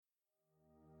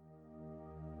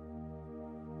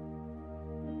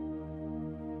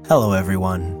Hello,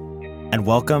 everyone, and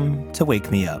welcome to Wake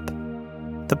Me Up,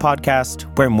 the podcast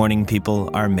where morning people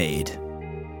are made.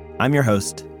 I'm your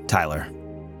host, Tyler.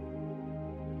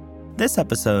 This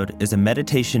episode is a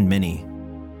meditation mini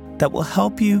that will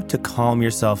help you to calm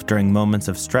yourself during moments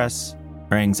of stress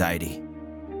or anxiety.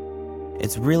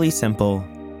 It's really simple,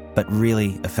 but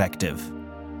really effective.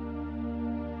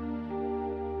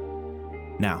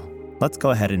 Now, let's go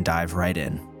ahead and dive right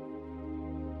in.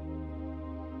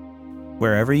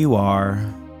 Wherever you are,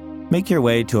 make your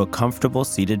way to a comfortable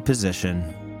seated position.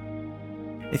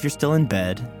 If you're still in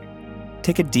bed,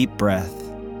 take a deep breath,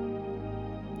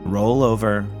 roll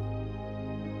over,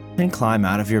 and climb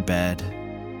out of your bed,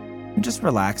 and just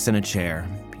relax in a chair.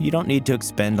 You don't need to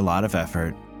expend a lot of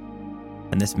effort,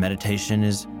 and this meditation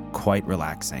is quite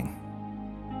relaxing.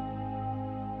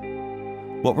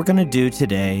 What we're going to do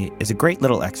today is a great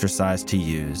little exercise to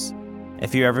use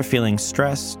if you're ever feeling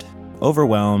stressed,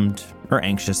 overwhelmed, or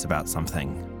anxious about something.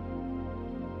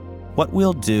 What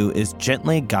we'll do is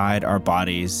gently guide our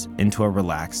bodies into a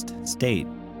relaxed state.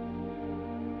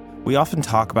 We often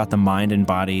talk about the mind and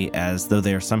body as though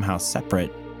they are somehow separate,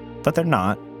 but they're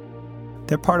not.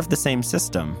 They're part of the same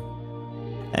system.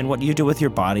 And what you do with your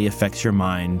body affects your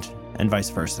mind, and vice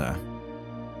versa.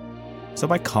 So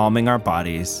by calming our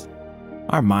bodies,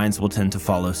 our minds will tend to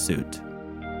follow suit.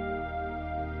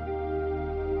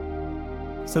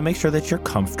 So make sure that you're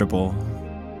comfortable,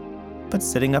 but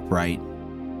sitting upright.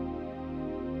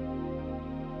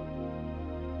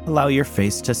 Allow your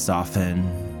face to soften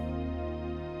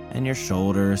and your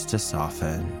shoulders to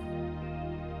soften.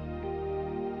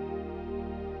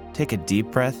 Take a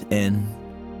deep breath in.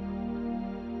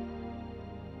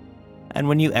 And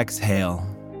when you exhale,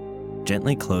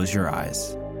 gently close your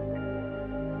eyes.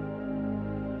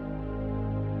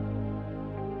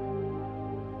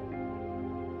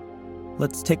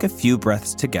 Let's take a few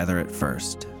breaths together at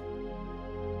first.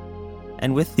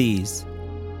 And with these,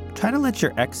 try to let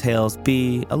your exhales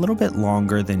be a little bit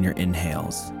longer than your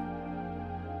inhales.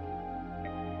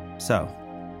 So,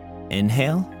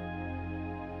 inhale,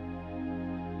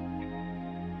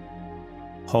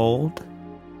 hold,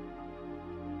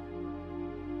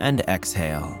 and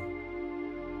exhale.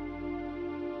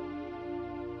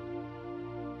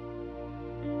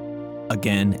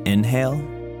 Again, inhale,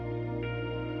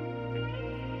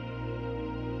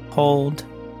 hold,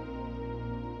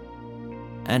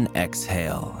 and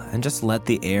exhale, and just let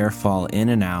the air fall in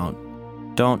and out.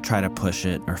 Don't try to push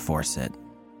it or force it.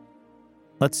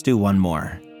 Let's do one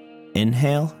more.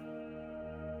 Inhale,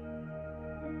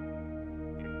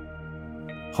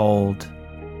 hold,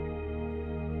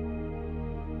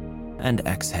 and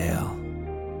exhale.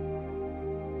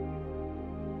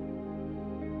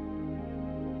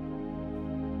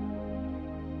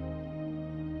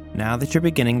 Now that you're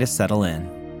beginning to settle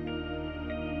in,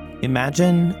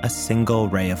 imagine a single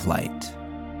ray of light.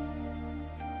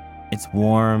 It's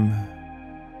warm,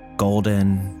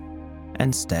 golden,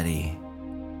 and steady.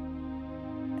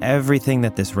 Everything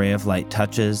that this ray of light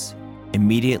touches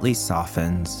immediately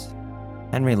softens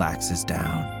and relaxes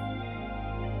down.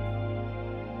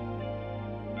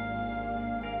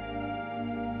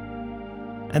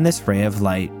 And this ray of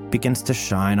light begins to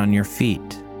shine on your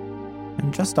feet,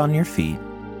 and just on your feet.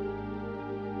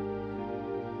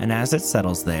 And as it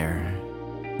settles there,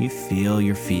 you feel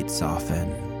your feet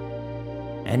soften.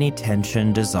 Any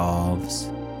tension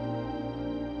dissolves.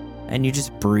 And you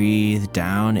just breathe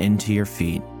down into your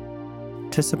feet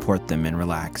to support them in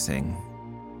relaxing.